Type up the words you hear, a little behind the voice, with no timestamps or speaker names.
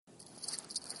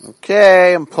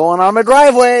Okay, I'm pulling on my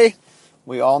driveway.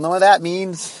 We all know what that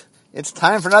means. It's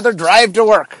time for another drive to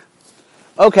work.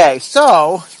 Okay,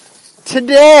 so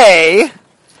today,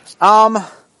 I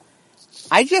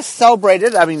just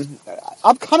celebrated,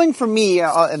 upcoming for me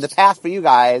in the past for you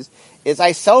guys is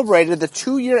I celebrated the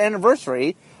 2-year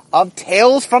anniversary of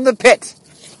Tales from the Pit,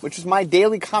 which is my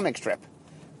daily comic strip.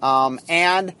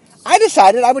 And I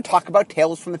decided I would talk about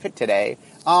Tales from the Pit today.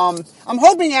 I'm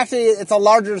hoping actually it's a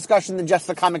larger discussion than just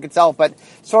the comic itself, but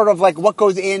sort of like what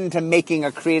goes into making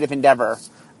a creative endeavor.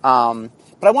 But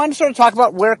I wanted to sort of talk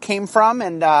about where it came from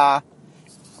and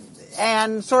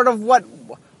sort of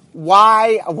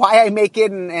why I make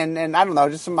it and I don't know,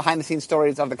 just some behind the scenes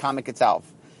stories of the comic itself.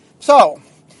 So,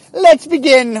 let's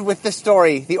begin with the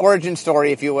story, the origin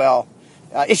story, if you will.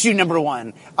 Issue number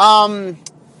 1. So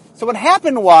what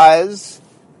happened was,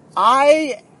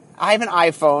 I have an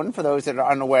iPhone, for those that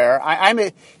are unaware. I'm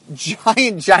a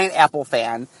giant Apple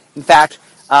fan. In fact,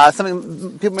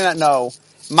 something people may not know,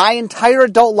 my entire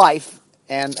adult life,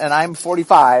 and I'm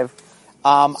 45,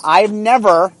 I've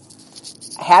never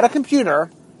had a computer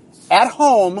at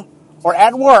home or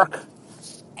at work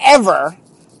ever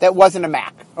that wasn't a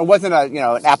Mac or wasn't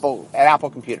an Apple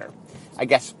computer. I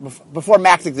guess before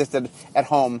Macs existed at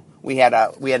home, we had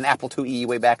an Apple IIe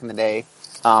way back in the day.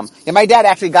 My dad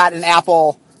actually got an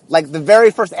Apple, like the very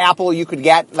first Apple you could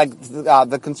get, like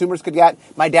the consumers could get.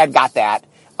 My dad got that,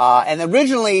 and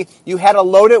originally you had to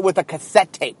load it with a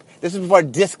cassette tape. This is before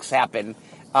discs happened,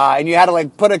 and you had to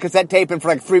like put a cassette tape in for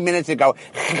like 3 minutes and go,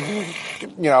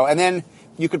 and then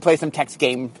you could play some text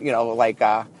game, like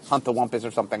Hunt the Wumpus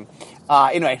or something.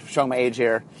 Anyway, showing my age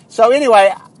here. So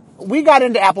anyway, we got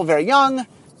into Apple very young.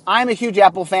 I'm a huge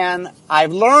Apple fan.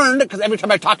 I've learned, because every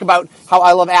time I talk about how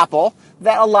I love Apple,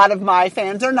 that a lot of my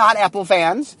fans are not Apple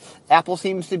fans. Apple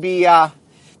seems to be,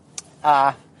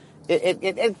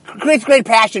 it creates great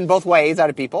passion both ways out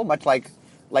of people, much like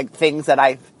things that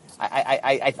I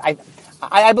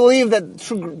believe that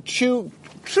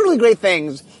truly great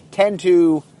things tend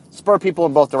to spur people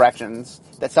in both directions,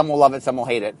 that some will love it, some will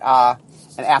hate it.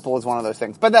 And Apple is one of those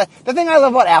things. But the thing I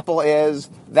love about Apple is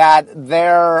that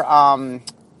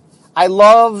I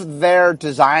love their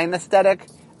design aesthetic.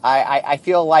 I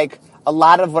feel like a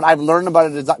lot of what I've learned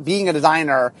about being a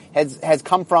designer has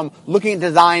come from looking at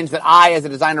designs that I, as a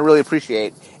designer, really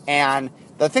appreciate. And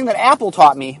the thing that Apple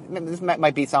taught me, this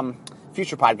might be some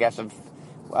future podcast of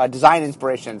design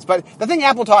inspirations, but the thing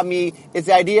Apple taught me is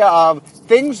the idea of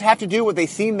things have to do what they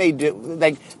seem they do.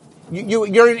 Like,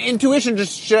 your intuition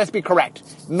just should just be correct.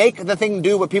 Make the thing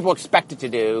do what people expect it to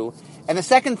do. And the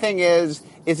second thing is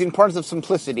the importance of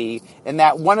simplicity, in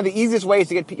that one of the easiest ways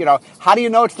to get, how do you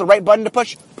know it's the right button to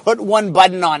push? Put one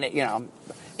button on it,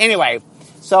 Anyway,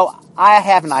 so I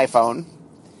have an iPhone.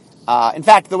 In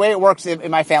fact, the way it works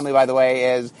in my family, by the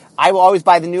way, is I will always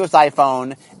buy the newest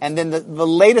iPhone, and then the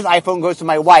latest iPhone goes to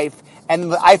my wife,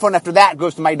 and the iPhone after that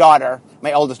goes to my daughter,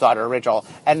 my oldest daughter, Rachel.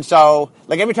 And so,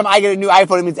 like, every time I get a new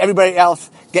iPhone, it means everybody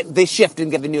else they shift and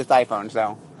get the newest iPhone.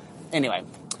 So, anyway.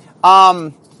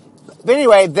 But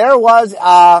anyway, there is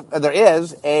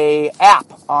a app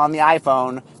on the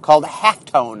iPhone called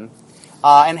Halftone.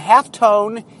 And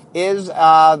Halftone is,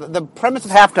 the premise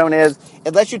of Halftone is,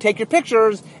 it lets you take your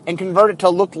pictures and convert it to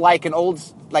look like an old,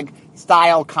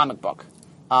 style comic book.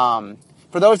 For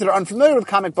those that are unfamiliar with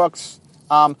comic books,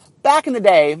 back in the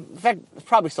day, in fact, it's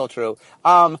probably still true,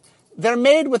 they're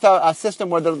made with a system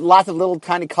where there are lots of little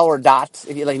tiny colored dots,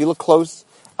 if you look close.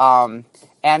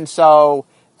 And so,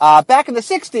 back in the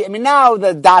 60s, now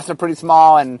the dots are pretty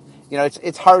small and,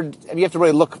 it's hard, you have to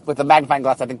really look with a magnifying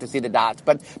glass, I think, to see the dots.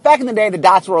 But back in the day, the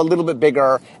dots were a little bit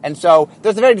bigger, and so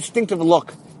there's a very distinctive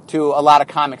look to a lot of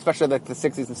comics, especially like the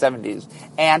 60s and 70s.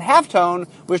 And Halftone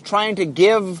was trying to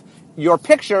give your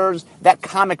pictures that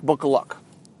comic book look.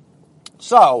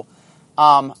 So,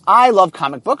 I love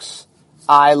comic books,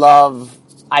 I love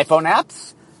iPhone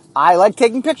apps, I like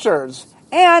taking pictures,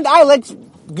 and I like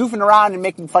goofing around and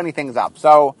making funny things up.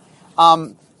 So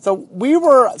we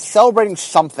were celebrating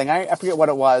something. I forget what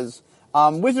it was.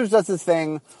 Wizards does this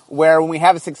thing where when we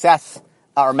have a success,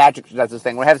 or Magic does this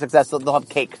thing, when we have a success, they'll have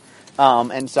cake.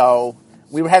 And so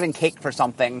we were having cake for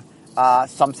something.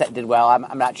 Some set did well.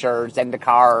 I'm not sure.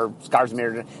 Zendikar or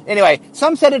Skarsmir. Anyway,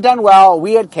 some set had done well.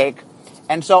 We had cake.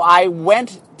 And so I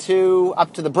went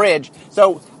up to the bridge.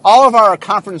 So all of our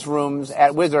conference rooms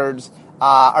at Wizards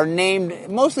are named,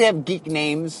 mostly have geek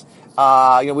names. We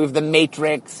have the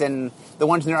Matrix, and the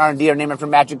ones in R&D are named after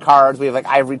Magic cards. We have like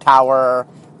Ivory Tower.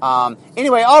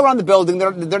 Anyway, all around the building,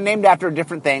 they're named after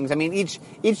different things.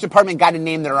 Each department got to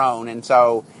name their own, and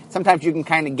so sometimes you can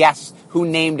kind of guess who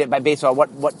named it based on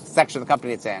what section of the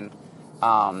company it's in.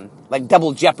 Like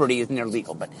Double Jeopardy is near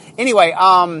legal. But anyway,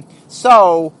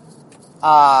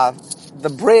 the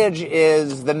bridge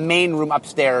is the main room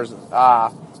upstairs,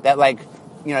 that like,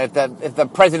 if the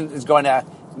president is going to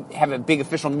have a big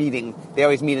official meeting, they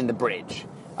always meet in the bridge.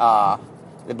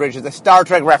 The bridge is a Star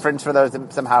Trek reference for those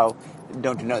that somehow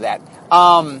don't know that.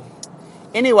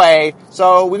 Anyway,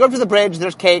 so we go up to the bridge,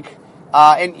 there's cake,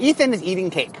 and Ethan is eating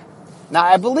cake. Now,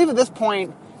 I believe at this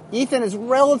point, Ethan is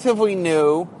relatively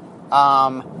new,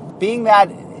 being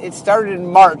that it started in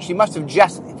March. He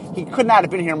could not have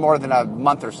been here more than a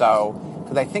month or so,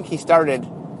 because I think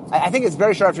I think it's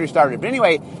very short after he started. But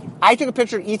anyway, I took a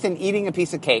picture of Ethan eating a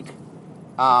piece of cake,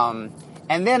 and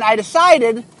then I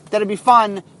decided that it'd be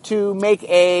fun to make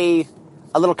a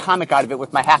little comic out of it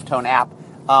with my Halftone app.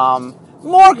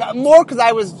 More because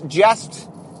I was just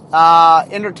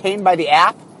entertained by the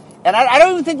app. And I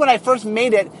don't even think when I first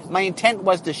made it, my intent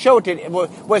was to show it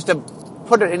was to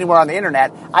put it anywhere on the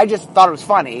internet. I just thought it was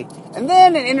funny. And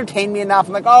then it entertained me enough.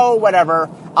 I'm like, oh, whatever,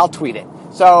 I'll tweet it.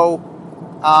 So,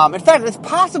 in fact, it's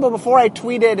possible before I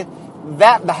tweeted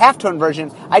the Halftone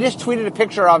version, I just tweeted a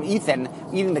picture of Ethan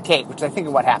eating the cake, which I think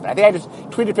is what happened. I think I just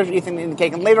tweeted a picture of Ethan eating the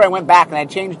cake, and later I went back and I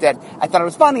changed it. I thought it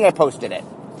was funny, I posted it.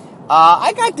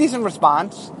 I got decent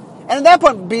response. And at that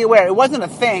point, be aware, it wasn't a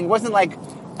thing. It wasn't like,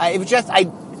 it was just, I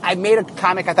made a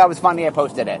comic, I thought it was funny, I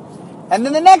posted it. And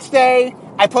then the next day,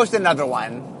 I posted another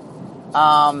one.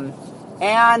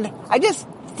 And I just,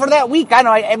 for that week, I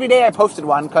don't know, every day I posted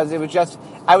one, because it was just,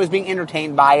 I was being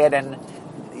entertained by it, and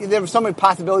there were so many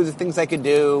possibilities of things I could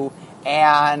do.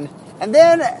 And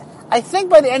then, I think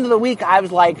by the end of the week, I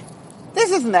was like,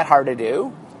 this isn't that hard to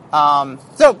do.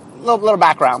 So, little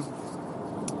background.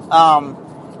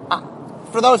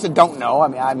 For those that don't know,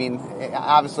 I mean,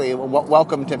 obviously,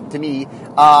 welcome to me.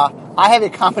 I have a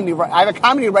comedy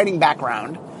writing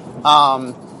background.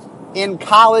 In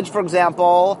college, for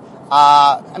example,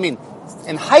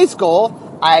 in high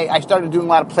school, I started doing a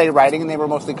lot of playwriting, and they were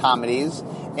mostly comedies.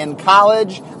 In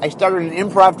college, I started an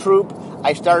improv troupe.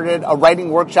 I started a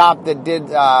writing workshop that did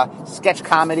sketch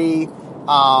comedy.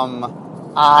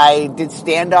 I did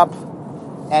stand-up.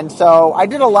 And so I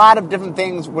did a lot of different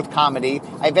things with comedy.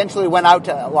 I eventually went out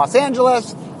to Los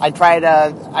Angeles. I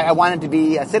wanted to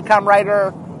be a sitcom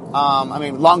writer.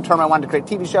 Long term I wanted to create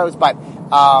TV shows, but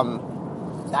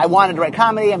I wanted to write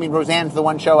comedy. Roseanne's the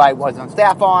one show I was on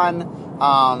staff on.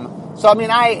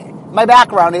 My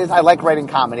background is I like writing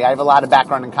comedy. I have a lot of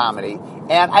background in comedy.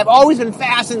 And I've always been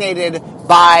fascinated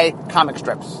by comic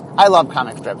strips. I love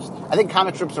comic strips. I think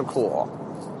comic strips are cool.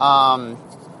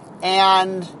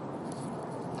 And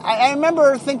I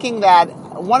remember thinking that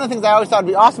one of the things I always thought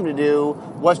would be awesome to do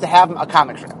was to have a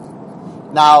comic strip.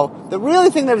 Now, the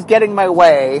really thing that was getting my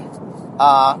way,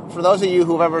 for those of you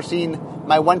who have ever seen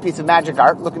my one piece of magic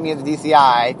art, look at me at the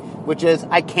DCI, which is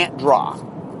I can't draw.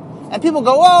 And people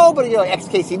go, oh, but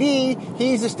XKCD,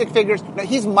 he uses stick figures. No,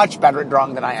 he's much better at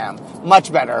drawing than I am.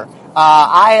 Much better.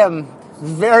 I am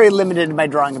very limited in my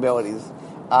drawing abilities.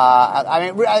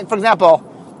 For example,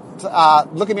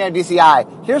 look at me at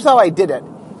DCI. Here's how I did it.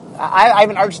 I have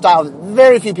an art style that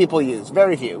very few people use.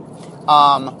 Very few.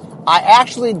 I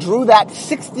actually drew that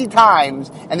 60 times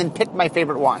and then picked my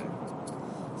favorite one.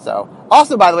 So,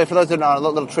 also, by the way, for those who don't know, a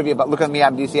little trivia about looking at me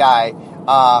on DCI,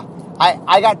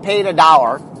 I got paid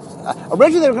 $1.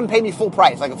 Originally, they were going to pay me full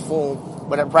price, like a full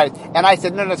whatever price. And I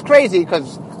said, no, that's crazy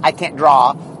because I can't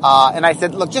draw. And I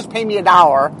said, look, just pay me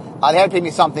 $1. They had to pay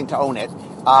me something to own it.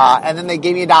 And then they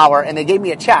gave me $1 and they gave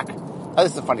me a check. Oh,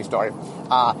 this is a funny story.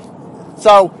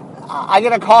 So I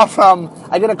get a call from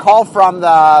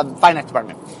the finance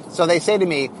department. So they say to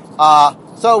me,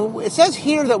 so it says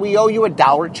here that we owe you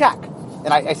 $1 check.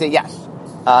 And I say yes.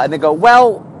 And they go,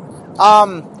 well,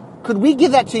 could we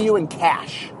give that to you in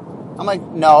cash? I'm like,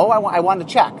 no, I want a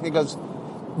check. And he goes,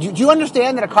 do you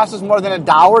understand that it costs us more than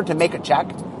 $1 to make a check?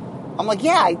 I'm like,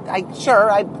 yeah,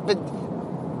 but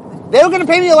they were going to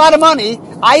pay me a lot of money.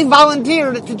 I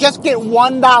volunteered to just get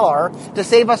 $1 to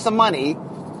save us some money.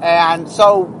 And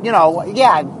so,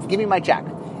 yeah, give me my check.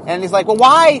 And he's like, well,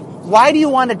 why do you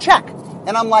want a check?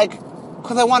 And I'm like,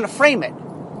 because I want to frame it.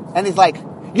 And he's like,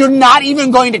 you're not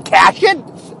even going to cash it?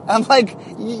 I'm like,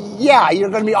 yeah, you're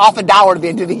going to be off $1 at the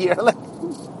end of the year.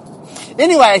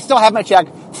 Anyway, I still have my check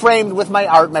framed with my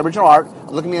art, my original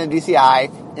art. Looking at the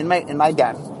DCI in my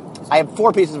den. I have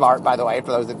 4 pieces of art, by the way,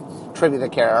 for those that trivia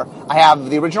that care. I have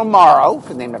the original Morrow,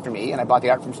 named after me, and I bought the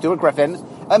art from Stuart Griffin.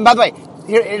 And by the way,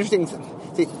 here, interesting.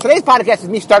 See, today's podcast is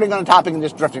me starting on a topic and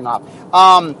just drifting off.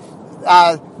 One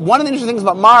of the interesting things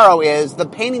about Morrow is the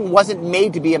painting wasn't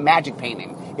made to be a magic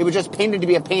painting. It was just painted to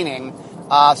be a painting.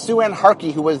 Sue Ann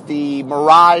Harkey, who was the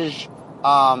Mirage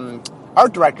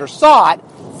art director saw it,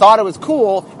 thought it was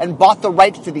cool, and bought the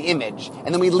rights to the image.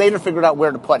 And then we later figured out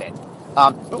where to put it.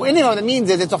 But what that means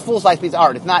is it's a full-size piece of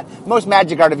art. It's not, most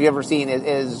magic art have you ever seen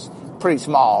is pretty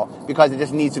small because it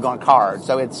just needs to go on card.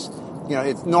 So it's,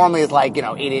 it's normally it's like,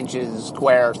 8 inches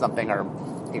square or something, or,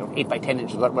 8 by 10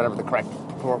 inches, whatever the correct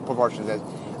proportions is.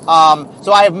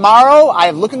 So I have Morrow, I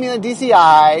have Look at Me in the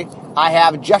DCI, I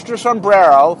have Gesture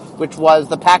Sombrero, which was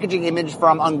the packaging image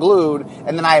from Unglued,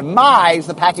 and then I have Mize,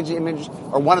 the packaging image,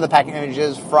 or one of the packaging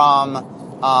images from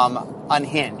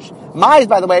Unhinged. Mize,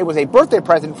 by the way, was a birthday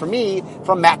present for me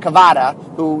from Matt Cavada,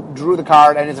 who drew the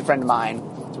card and is a friend of mine,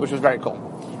 which was very cool.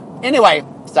 Anyway,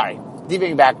 sorry,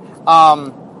 deviating back.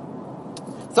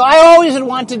 So I always had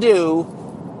wanted to do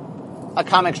a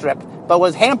comic strip, but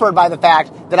was hampered by the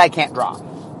fact that I can't draw.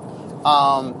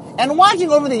 And watching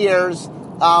over the years,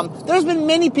 there's been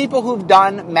many people who've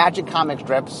done magic comic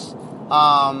strips.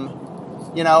 I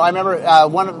remember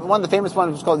one of the famous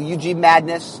ones was called UG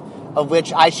Madness, of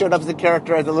which I showed up as a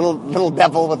character as a little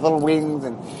devil with little wings,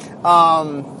 and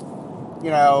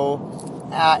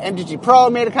MTG Pro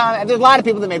made a comic. There's a lot of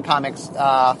people that made comics,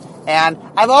 and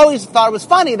I've always thought it was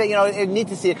funny that it'd neat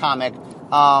to see a comic.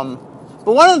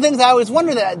 But one of the things I always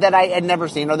wondered that I had never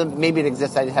seen, or that maybe it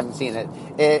exists, I just haven't seen it,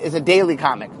 is a daily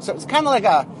comic. So it's kind of like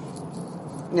a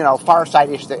Far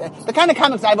Side-ish thing. The kind of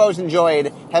comics I've always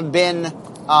enjoyed have been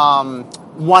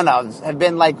one-ofs, have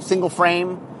been like single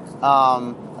frame,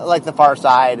 like the Far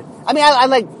Side. I mean, I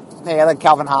like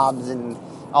Calvin Hobbes and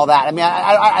all that. I mean,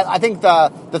 I think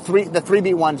the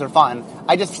 3B ones are fun.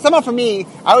 Somehow for me,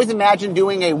 I always imagined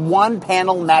doing a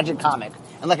one-panel magic comic.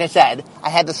 And like I said, I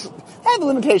had the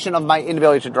limitation of my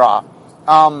inability to draw.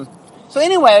 So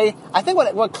anyway, I think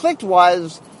what clicked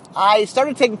was I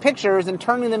started taking pictures and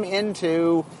turning them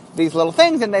into these little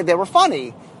things, and they were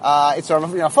funny. It's sort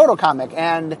of a photo comic,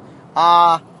 and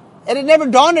it had never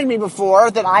dawned on me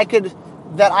before that I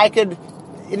could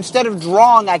instead of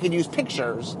drawing, I could use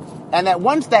pictures. And that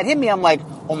once that hit me, I'm like,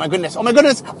 oh my goodness,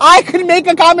 I could make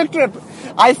a comic strip.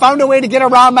 I found a way to get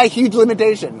around my huge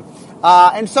limitation.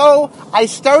 And so I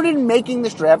started making the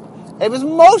strip. It was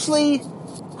mostly,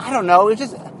 I don't know, I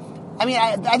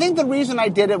think the reason I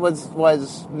did it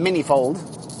was minifold.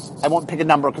 I won't pick a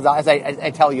number because as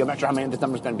I tell you, I'm not sure how many this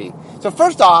number is going to be. So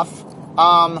first off,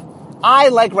 I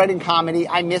like writing comedy.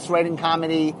 I miss writing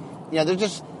comedy. There's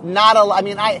just not a. I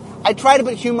mean, I try to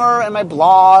put humor in my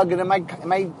blog and in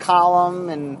my column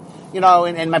and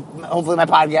and hopefully my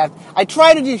podcast. I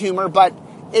try to do humor, but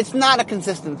it's not a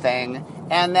consistent thing.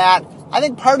 And that I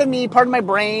think part of my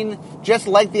brain just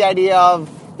liked the idea of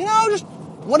just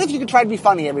what if you could try to be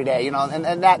funny every day,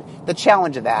 and that the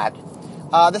challenge of that.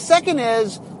 The second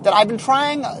is that I've been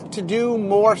trying to do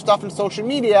more stuff in social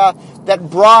media that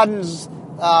broadens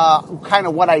kind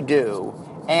of what I do.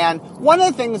 And one of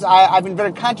the things I've been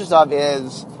very conscious of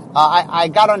is I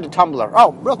got onto Tumblr.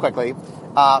 Oh, real quickly,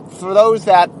 for those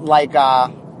that like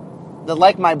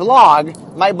my blog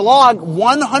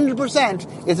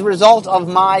 100% is a result of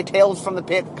my Tales from the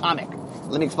Pit comic.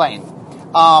 Let me explain.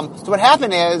 So what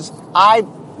happened is I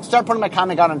started putting my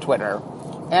comic out on Twitter,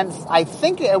 and I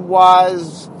think it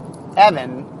was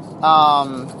Evan.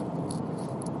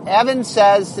 Evan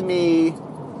says to me,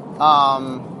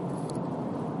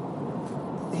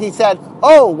 he said,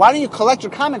 "Oh, why don't you collect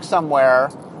your comics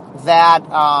somewhere that,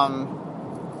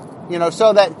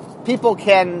 so that people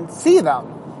can see them?"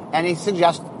 And he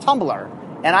suggests Tumblr,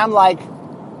 and I'm like,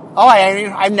 "Oh,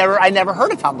 I never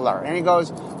heard of Tumblr." And he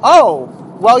goes, "Oh,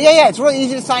 well, yeah, it's really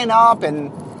easy to sign up."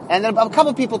 And then a couple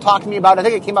of people talked to me about it. I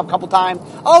think it came up a couple times.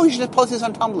 "Oh, you should just post this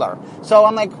on Tumblr." So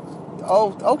I'm like,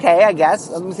 "Oh, okay, I guess."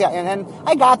 Let me see. And then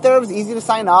I got there. It was easy to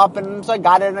sign up, and so I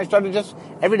got it. And I started just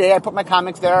every day. I put my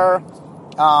comics there.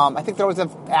 I think there was an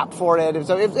app for it.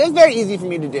 So it was very easy for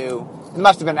me to do. It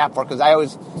must have been an app for it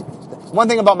because one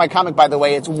thing about my comic, by the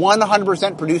way, it's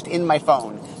 100% produced in my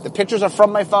phone. The pictures are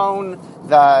from my phone.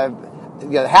 The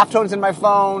halftones in my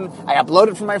phone. I upload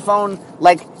it from my phone.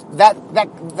 Like that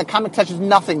the comic touches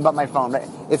nothing but my phone.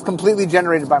 It's completely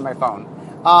generated by my phone.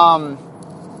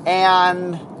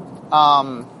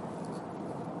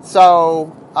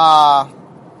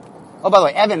 Oh, by the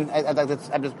way, Evan,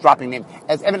 I'm just dropping names.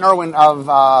 As Evan Irwin of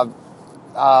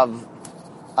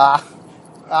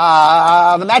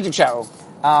The Magic Show.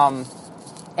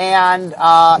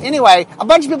 Anyway, a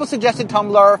bunch of people suggested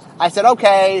Tumblr. I said,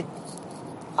 okay.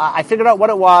 I figured out what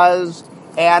it was,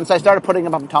 and so I started putting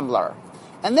them up on Tumblr.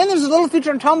 And then there's a little feature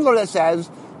on Tumblr that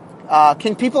says,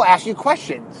 can people ask you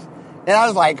questions? And I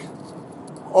was like,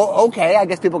 oh, okay, I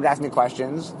guess people can ask me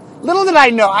questions. Little did I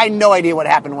know, I had no idea what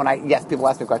happened when people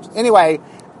asked me questions. Anyway,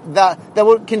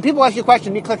 can people ask you a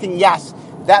question? Me clicking yes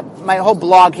my whole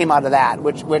blog came out of that,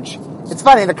 which it's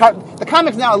funny. The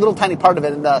comic's now a little tiny part of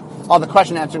it, and all the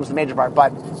question answering was the major part.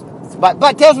 But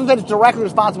Tales from the Pit is directly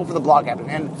responsible for the blog happening.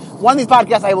 And one of these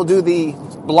podcasts, I will do the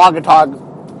Blogatog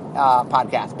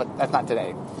podcast, but that's not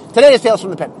today. Today is Tales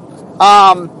from the Pit.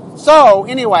 So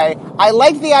anyway, I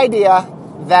like the idea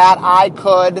that I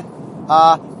could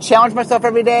challenge myself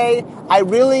every day.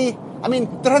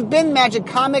 There have been Magic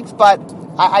comics, but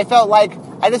I felt like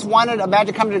I just wanted a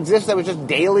Magic comic to exist that was just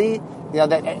daily,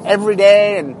 that every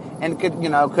day and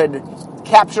could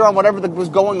capture on whatever was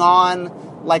going on.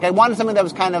 Like, I wanted something that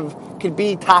was could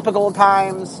be topical at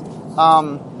times.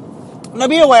 Now,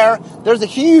 be aware, there's a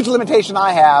huge limitation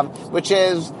I have, which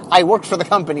is I work for the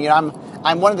company, and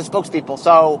I'm one of the spokespeople.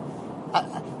 So,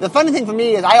 the funny thing for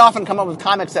me is I often come up with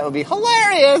comics that would be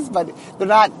hilarious, but they're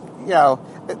not,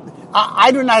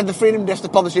 I do not have the freedom just to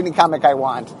publish any comic I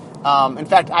want. In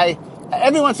fact,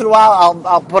 every once in a while,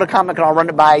 I'll put a comic and I'll run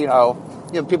it by,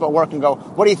 people at work and go,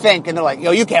 what do you think? And they're like,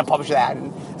 you can't publish that.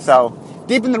 And so,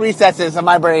 deep in the recesses of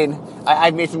my brain,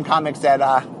 I've made some comics that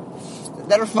are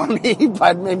funny,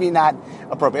 but maybe not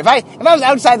appropriate. If I was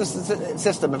outside the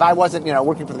system, if I wasn't,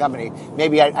 working for the company,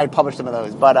 maybe I'd publish some of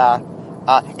those. But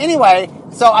anyway,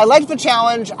 so I liked the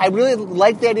challenge. I really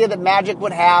liked the idea that Magic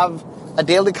would have a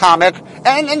daily comic,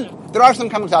 and there are some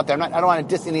comics out there. I don't want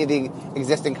to diss any of the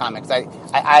existing comics.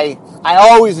 I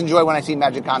always enjoy when I see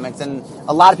Magic comics, and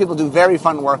a lot of people do very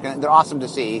fun work, and they're awesome to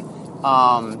see.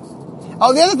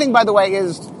 The other thing, by the way,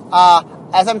 is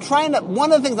as I'm trying to,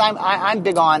 one of the things I'm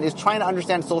big on is trying to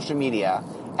understand social media,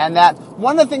 and that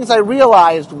one of the things I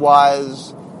realized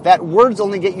was that words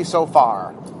only get you so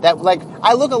far. That,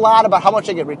 I look a lot about how much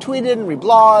I get retweeted and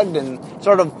reblogged, and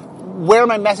sort of where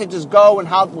my messages go and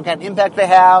what kind of impact they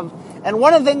have. And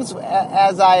one of the things,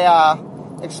 as I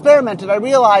experimented, I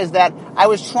realized that I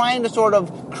was trying to sort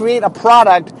of create a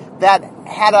product that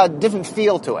had a different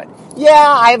feel to it. Yeah,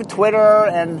 I have a Twitter,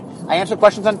 and I answer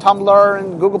questions on Tumblr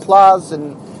and Google+,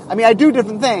 and I do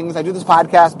different things. I do this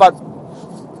podcast, but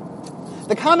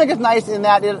the comic is nice in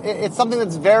that it's something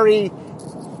that's very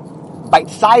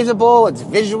bite-sizable, it's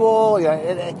visual,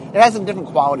 it has some different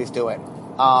qualities to it.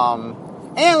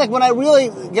 And when I really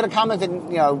get a comic that,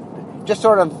 just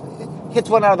sort of hits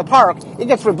one out of the park, it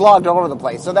gets reblogged all over the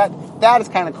place. So that is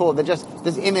kind of cool, that just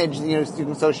this image, you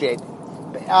can associate.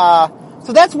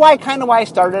 So that's why I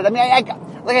started.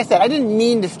 Like I said, I didn't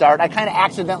mean to start. I kind of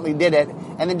accidentally did it,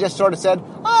 and then just sort of said,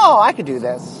 I could do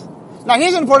this. Now,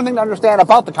 here's an important thing to understand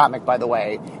about the comic, by the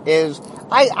way, is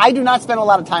I do not spend a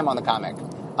lot of time on the comic.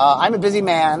 I'm a busy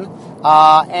man,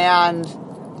 and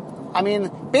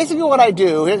basically what I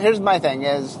do, here's my thing,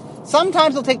 is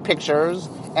sometimes I'll take pictures,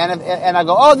 and I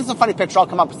go, this is a funny picture, I'll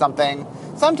come up with something.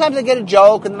 Sometimes I get a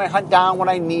joke, and then I hunt down what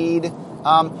I need.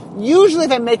 Usually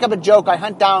if I make up a joke, I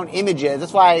hunt down images.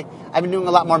 That's why I've been doing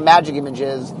a lot more Magic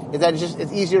images, is that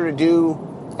it's easier to do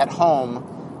at home.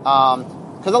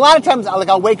 Because a lot of times,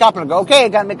 I'll wake up and I'll go, okay, I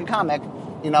gotta make a comic.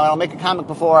 And I'll make a comic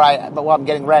while I'm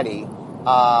getting ready.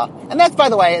 And that's, by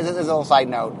the way, as a little side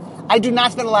note, I do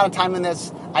not spend a lot of time in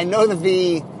this. I know that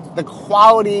the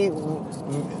quality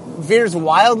veers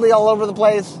wildly all over the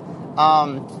place.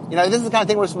 This is the kind of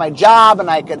thing where it's my job, and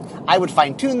I would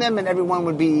fine tune them, and everyone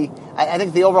would be. I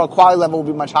think the overall quality level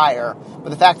would be much higher. But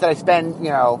the fact that I spend,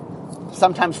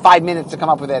 sometimes 5 minutes to come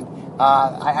up with it,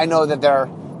 I know that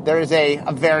there is a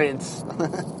variance.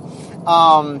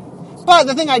 But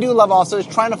the thing I do love also is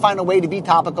trying to find a way to be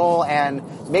topical and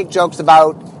make jokes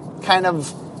about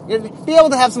be able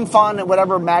to have some fun at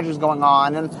whatever Magic is going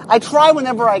on. And I try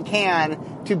whenever I can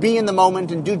to be in the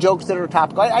moment and do jokes that are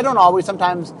topical. I don't always.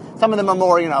 Sometimes some of them are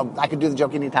more, I could do the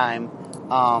joke anytime.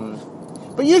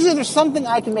 But usually there's something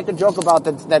I can make a joke about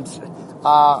that's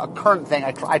a current thing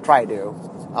I try to.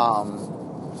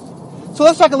 So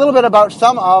let's talk a little bit about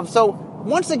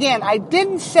once again, I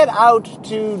didn't set out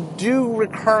to do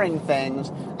recurring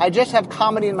things. I just have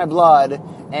comedy in my blood,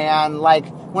 and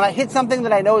when I hit something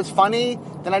that I know is funny,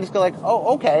 then I just go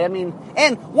okay.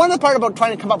 And one of the part about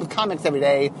trying to come up with comics every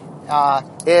day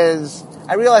is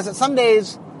I realize that some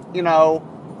days,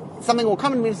 something will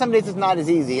come to me, and some days it's not as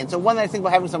easy. And so one nice thing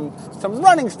about having some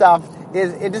running stuff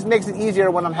is it just makes it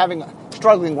easier when I'm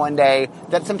struggling one day,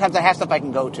 that sometimes I have stuff I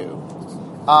can go to.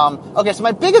 Okay, so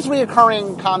my biggest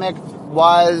reoccurring comic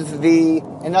was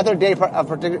Another Day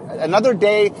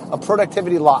of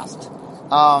Productivity Lost.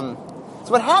 So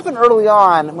what happened early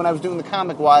on when I was doing the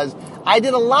comic was I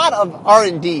did a lot of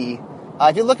R&D.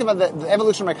 If you look at the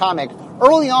evolution of my comic,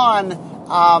 early on,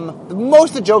 most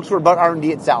of the jokes were about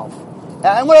R&D itself.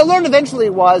 And what I learned eventually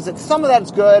was that some of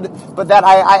that's good, but that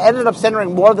I ended up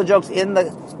centering more of the jokes in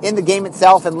the game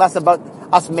itself and less about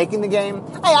us making the game.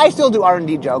 I still do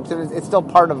R&D jokes, and it's still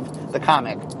part of the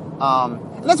comic.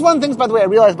 And that's one of the things, by the way, I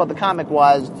realized about the comic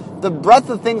was the breadth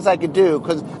of things I could do,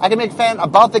 because I can make fun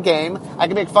about the game, I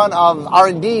can make fun of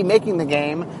R&D making the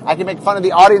game, I can make fun of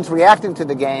the audience reacting to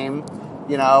the game,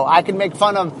 I can make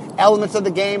fun of elements of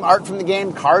the game, art from the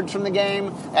game, cards from the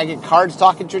game, I get cards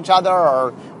talking to each other,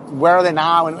 or where are they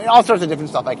now, and all sorts of different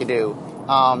stuff I could do.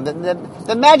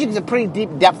 The magic is a pretty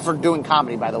deep depth for doing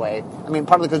comedy, by the way. I mean,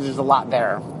 partly because there's a lot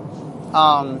there.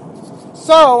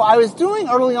 So I was doing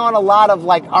early on a lot of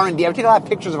like R&D. I would take a lot of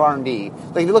pictures of R&D.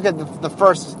 Like if you look at the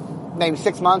first maybe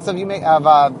 6 months of Tales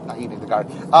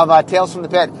from the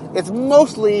Pit, it's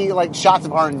mostly like shots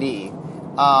of R&D.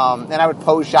 And I would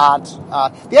pose shots. The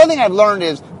other thing I've learned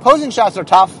is posing shots are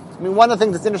tough. I mean, one of the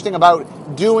things that's interesting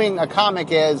about doing a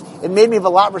comic is it made me have a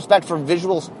lot of respect for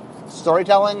visual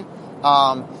storytelling.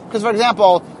 Because, for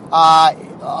example,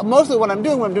 mostly what I'm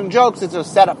doing when I'm doing jokes is a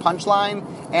setup punchline,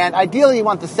 and ideally you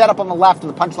want the setup on the left and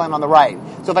the punchline on the right.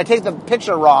 So if I take the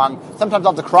picture wrong, sometimes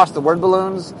I'll have to cross the word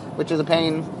balloons, which is a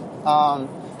pain.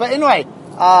 But anyway,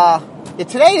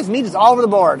 today is me just all over the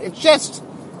board. It's just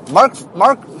Mark.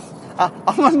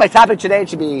 Almost my topic today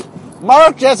should be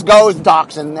Mark just goes and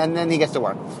talks, and then he gets to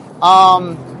work.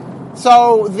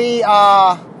 So the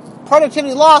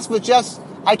productivity loss was just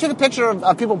I took a picture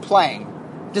of people playing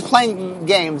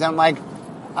games, and I'm like,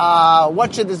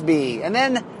 what should this be? And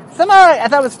then somehow I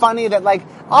thought it was funny that, like,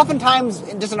 oftentimes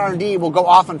just in R&D we'll go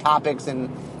off on topics, and,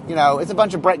 it's a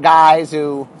bunch of bright guys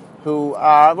who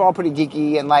are all pretty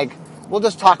geeky, and, like, we'll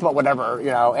just talk about whatever,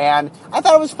 and I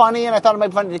thought it was funny, and I thought it might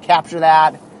be funny to capture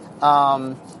that.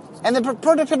 And the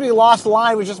productivity lost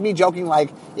line was just me joking,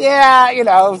 like,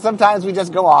 yeah, sometimes we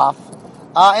just go off.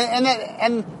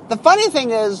 And the funny thing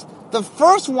is, the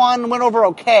first one went over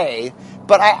okay,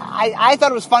 but I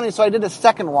thought it was funny, so I did a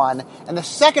second one, and the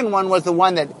second one was the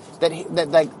one that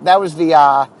was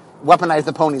the Weaponize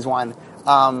the Ponies one.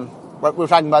 We were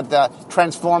talking about the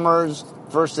Transformers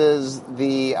versus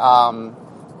the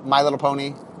My Little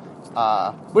Pony,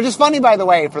 which is funny, by the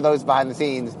way, for those behind the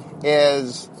scenes,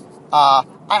 is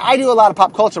I do a lot of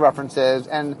pop culture references,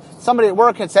 and somebody at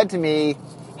work had said to me,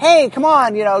 hey, come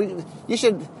on, you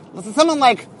should, someone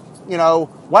like,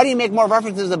 why do you make more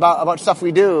references about stuff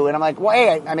we do? And I'm like, well,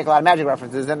 hey, I make a lot of magic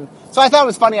references. And so I thought it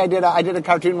was funny. I did a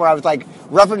cartoon where I was like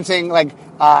referencing like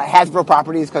Hasbro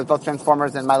properties, because both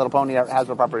Transformers and My Little Pony are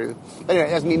Hasbro properties. But anyway,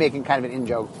 that's me making kind of an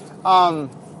in-joke.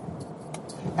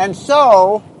 And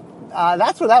so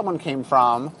that's where that one came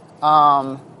from.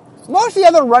 Most of the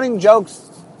other running jokes,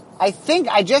 I think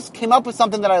I just came up with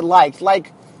something that I liked.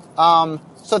 Like, so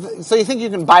you think you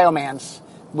can biomance,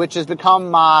 which has become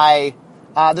my...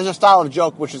 there's a style of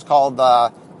joke which is called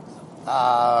the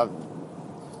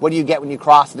what do you get when you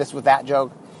cross this with that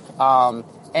joke,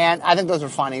 and I think those are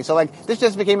funny. So like this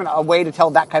just became a way to tell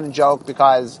that kind of joke,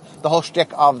 because the whole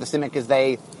shtick of the Simic is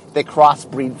they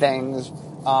crossbreed things.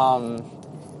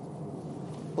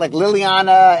 Like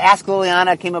Ask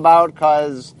Liliana came about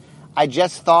because I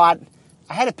just thought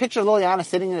I had a picture of Liliana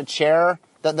sitting in a chair,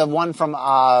 the one from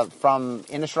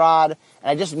Innistrad, and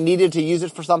I just needed to use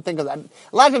it for something, because a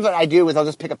lot of times what I do is I'll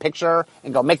just pick a picture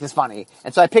and go, make this funny.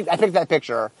 And so I picked that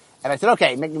picture, and I said,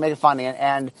 okay, make it funny.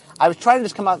 And I was trying to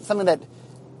just come out with something that,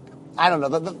 I don't know,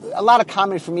 a lot of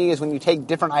comedy for me is when you take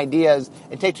different ideas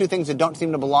and take two things that don't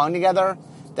seem to belong together.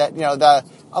 That,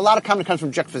 a lot of comedy comes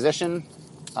from juxtaposition.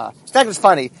 In fact, it's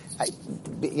funny.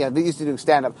 They used to do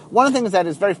stand-up. One of the things that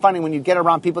is very funny when you get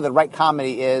around people that write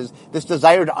comedy is this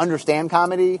desire to understand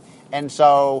comedy. And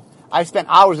so I've spent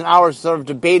hours and hours sort of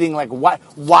debating, like,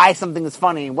 why something is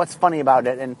funny, what's funny about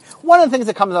it. And one of the things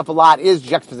that comes up a lot is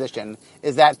juxtaposition,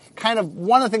 is that kind of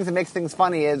one of the things that makes things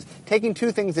funny is taking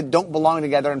two things that don't belong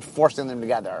together and forcing them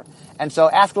together. And so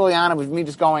Ask Liliana was me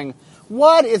just going,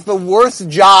 what is the worst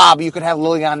job you could have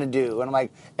Liliana do? And I'm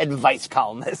like, advice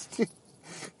columnist.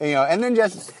 And then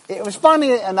it was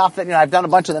funny enough that, I've done a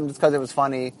bunch of them just because it was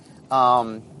funny.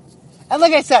 And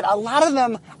like I said, a lot of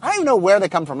them, I don't even know where they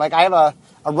come from. Like, I have a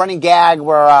running gag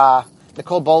where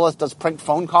Nicole Bolas does prank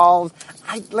phone calls.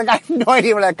 I have no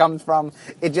idea where that comes from.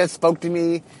 It just spoke to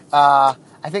me. I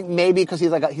think maybe because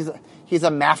he's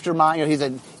a mastermind. He's a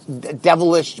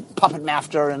devilish puppet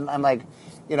master, and I'm like,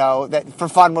 that for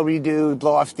fun, what we do,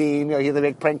 blow off steam. He's the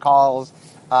big prank calls.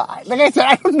 Like I said,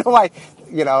 I don't know why.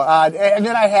 And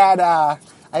then I had I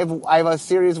have a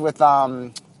series with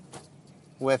Niv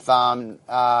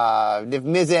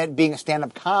Mizzet being a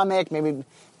stand-up comic, maybe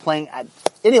playing.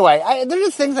 Anyway, they're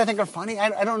just things I think are funny.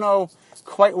 I don't know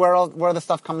quite where the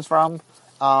stuff comes from.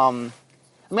 The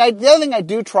other thing I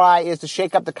do try is to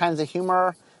shake up the kinds of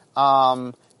humor,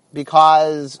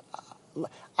 because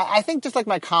I think just like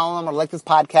my column or like this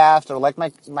podcast or like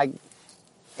my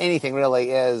anything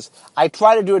really is, I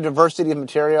try to do a diversity of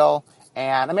material.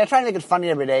 And I mean, I try to make it funny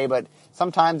every day, but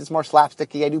sometimes it's more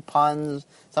slapsticky. I do puns.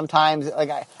 Sometimes,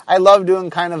 like, I love doing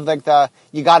kind of like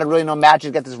you gotta really know magic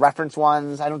to get this reference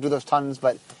ones. I don't do those tons,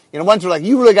 but, ones where like,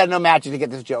 you really gotta know magic to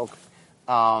get this joke.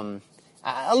 A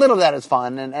little of that is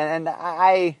fun, and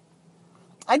I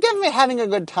definitely having a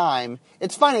good time.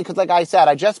 It's funny, because like I said,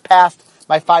 I just passed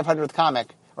my 500th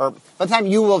comic, or by the time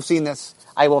you will have seen this,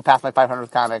 I will pass my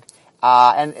 500th comic.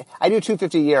 And I do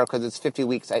 250 a year because it's 50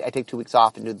 weeks. I take 2 weeks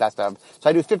off and do the best of.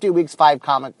 So I do 50 weeks, 5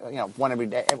 comic, one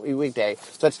every weekday.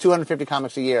 So that's 250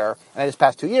 comics a year. And I just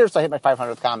passed 2 years, so I hit my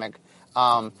 500th comic.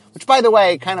 Which, by the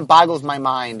way, kind of boggles my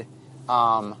mind.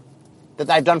 That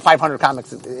I've done 500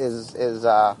 comics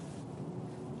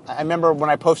I remember when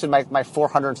I posted my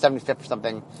 475th or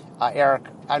something,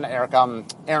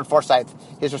 Aaron Forsyth,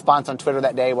 his response on Twitter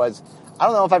that day was, I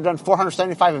don't know if I've done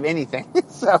 475 of anything.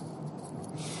 So,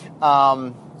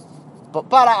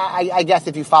 but I guess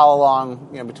if you follow along,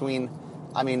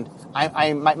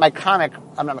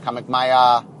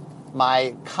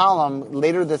 my column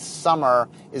later this summer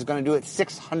is going to do its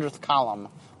 600th column,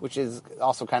 which is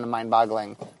also kind of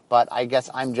mind-boggling. But I guess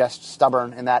I'm just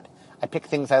stubborn in that I pick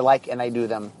things I like and I do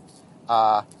them.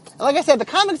 And like I said, the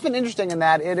comic's been interesting in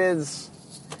that it is,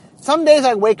 some days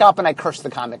I wake up and I curse the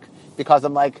comic because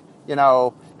I'm like,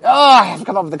 I have to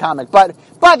come up with the comic. But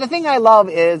the thing I love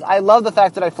is, I love the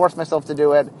fact that I force myself to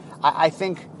do it. I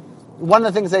think one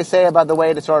of the things they say about the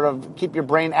way to sort of keep your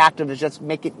brain active is just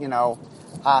make it, in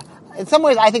some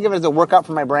ways I think of it as a workout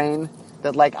for my brain,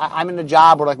 that like I'm in a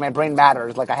job where like my brain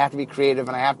matters. Like I have to be creative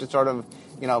and I have to sort of,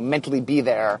 mentally be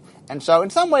there. And so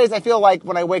in some ways I feel like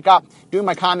when I wake up, doing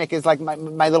my comic is like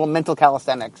my little mental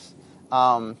calisthenics.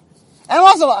 And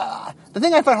also, the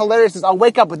thing I find hilarious is I'll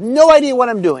wake up with no idea what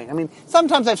I'm doing. I mean,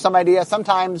 sometimes I have some idea.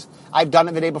 Sometimes I've done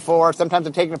it the day before. Sometimes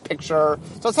I've taken a picture.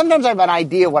 So sometimes I have an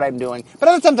idea what I'm doing. But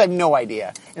other times I have no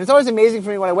idea. And it's always amazing for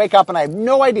me when I wake up and I have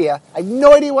no idea. I have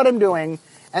no idea what I'm doing.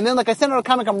 And then, like, I send out a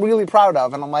comic I'm really proud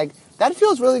of. And I'm like, that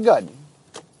feels really good.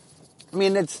 I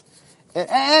mean, it's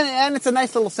a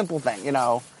nice little simple thing,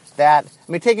 that,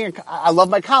 I love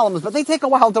my columns, but they take a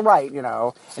while to write,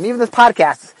 And even this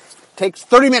podcast takes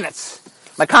 30 minutes.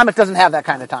 My comic doesn't have that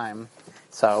kind of time.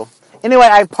 So, anyway,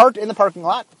 I parked in the parking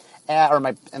lot,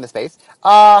 in the space.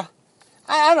 I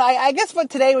don't know, I guess what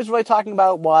today was really talking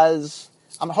about was,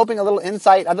 I'm hoping a little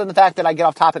insight, other than the fact that I get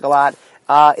off topic a lot,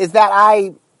 is that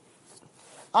I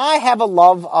have a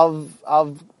love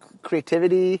of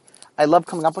creativity. I love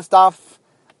coming up with stuff.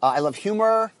 I love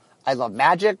humor. I love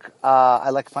magic.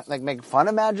 I like making fun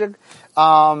of magic.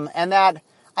 And that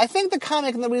I think the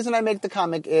comic, and the reason I make the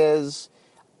comic is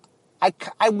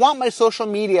I want my social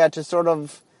media to sort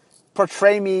of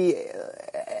portray me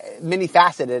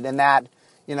many-faceted, in that,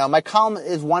 my column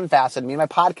is one facet of me, my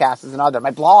podcast is another,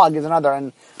 my blog is another,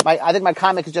 and I think my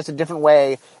comic is just a different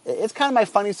way. It's kind of my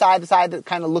funny side, the side that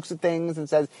kind of looks at things and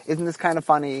says, isn't this kind of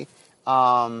funny?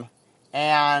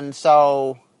 And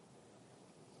so,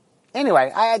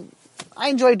 anyway, I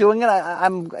enjoy doing it.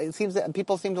 It seems that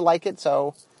people seem to like it,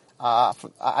 so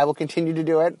I will continue to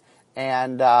do it.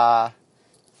 And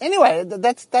anyway,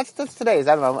 that's today's.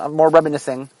 I don't know. I'm more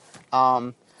reminiscing.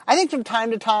 I think from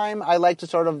time to time, I like to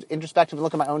sort of introspectively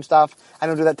look at my own stuff. I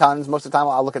don't do that tons. Most of the time,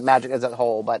 I'll look at magic as a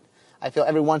whole. But I feel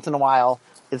every once in a while,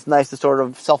 it's nice to sort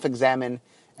of self-examine.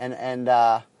 And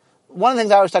one of the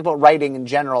things I always talk about writing in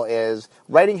general is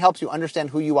writing helps you understand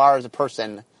who you are as a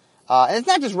person. And it's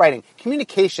not just writing.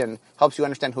 Communication helps you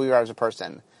understand who you are as a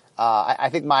person. I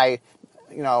think my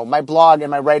blog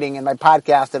and my writing and my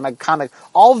podcast and my comic,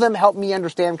 all of them help me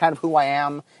understand kind of who I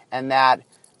am, and that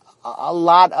a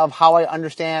lot of how I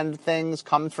understand things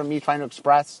comes from me trying to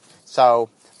express. So,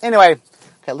 anyway,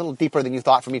 okay, a little deeper than you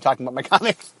thought for me talking about my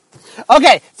comic.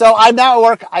 Okay, so I'm now at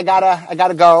work. I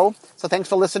gotta go. So thanks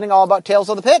for listening all about Tales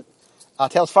of the Pit.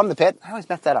 Tales from the Pit. I always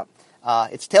mess that up.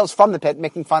 It's Tales from the Pit,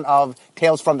 making fun of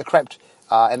Tales from the Crypt,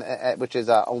 which is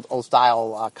an old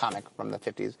style comic from the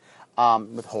 50s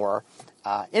with horror.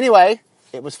 Anyway,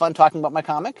 it was fun talking about my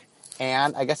comic,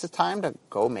 and I guess it's time to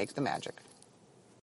go make the magic.